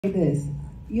This,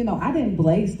 I didn't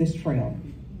blaze this trail.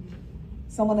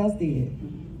 Someone else did.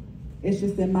 It's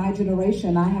just in my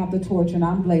generation, I have the torch and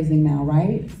I'm blazing now,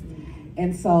 right?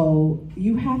 And so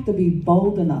you have to be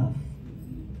bold enough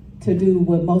to do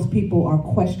what most people are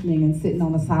questioning and sitting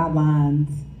on the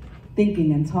sidelines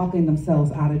thinking and talking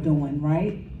themselves out of doing,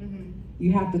 right?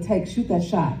 You have to shoot that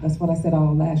shot. That's what I said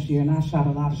all last year, and I shot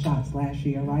a lot of shots last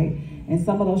year, right? And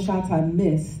some of those shots I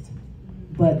missed,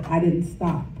 but I didn't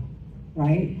stop,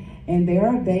 right? And there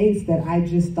are days that I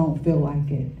just don't feel like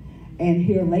it. And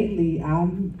here lately,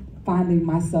 I'm finding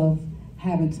myself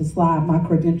having to slide my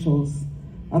credentials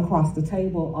across the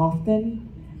table often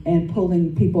and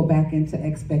pulling people back into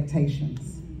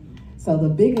expectations. So the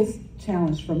biggest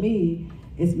challenge for me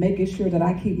is making sure that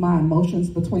I keep my emotions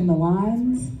between the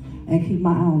lines and keep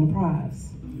my eye on the prize,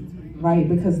 right?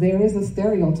 Because there is a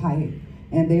stereotype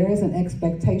and there is an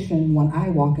expectation when I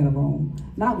walk in a room,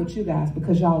 not with you guys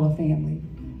because y'all are family.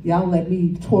 Y'all let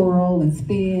me twirl and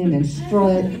spin and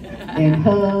strut and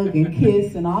hug and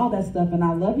kiss and all that stuff, and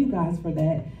I love you guys for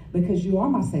that because you are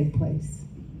my safe place.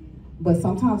 But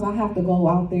sometimes I have to go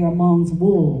out there amongst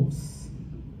wolves,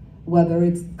 whether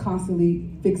it's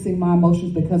constantly fixing my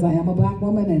emotions because I am a black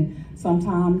woman, and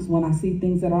sometimes when I see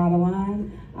things that are out of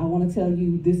line, I want to tell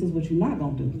you this is what you're not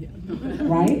going to do,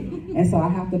 right? And so I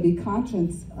have to be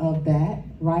conscious of that,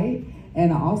 right?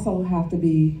 And I also have to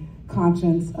be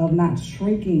conscious of not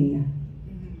shrinking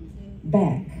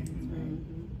back.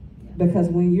 Because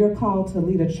when you're called to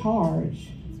lead a charge,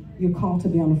 you're called to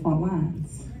be on the front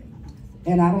lines.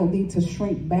 And I don't need to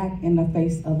shrink back in the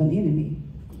face of an enemy.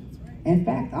 In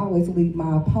fact, I always leave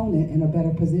my opponent in a better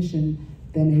position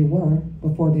than they were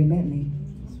before they met me.